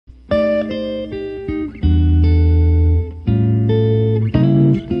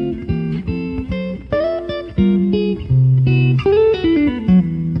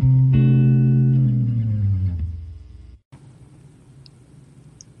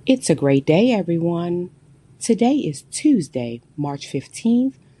It's a great day, everyone. Today is Tuesday, March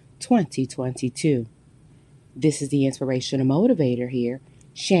 15th, 2022. This is the Inspirational Motivator here,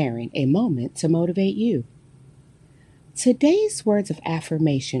 sharing a moment to motivate you. Today's words of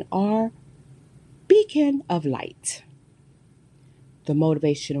affirmation are beacon of light. The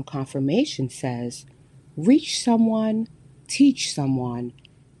motivational confirmation says, reach someone, teach someone,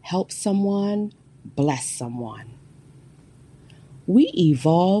 help someone, bless someone. We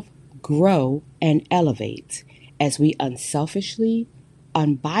evolve, grow, and elevate as we unselfishly,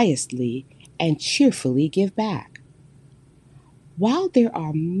 unbiasedly, and cheerfully give back. While there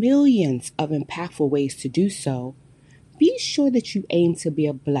are millions of impactful ways to do so, be sure that you aim to be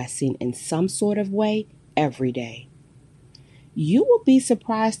a blessing in some sort of way every day. You will be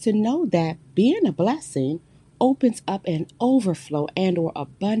surprised to know that being a blessing opens up an overflow and or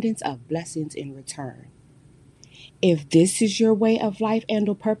abundance of blessings in return. If this is your way of life and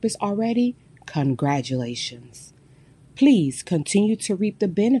or purpose already, congratulations. Please continue to reap the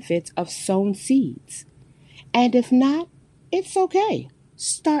benefits of sown seeds. And if not, it's okay.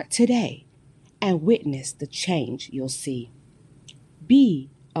 Start today and witness the change you'll see. Be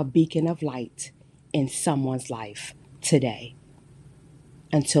a beacon of light in someone's life today.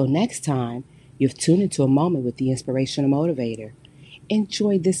 Until next time, you've tuned into a moment with the Inspirational Motivator.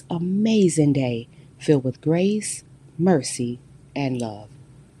 Enjoy this amazing day filled with grace, mercy, and love.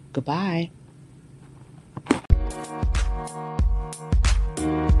 Goodbye.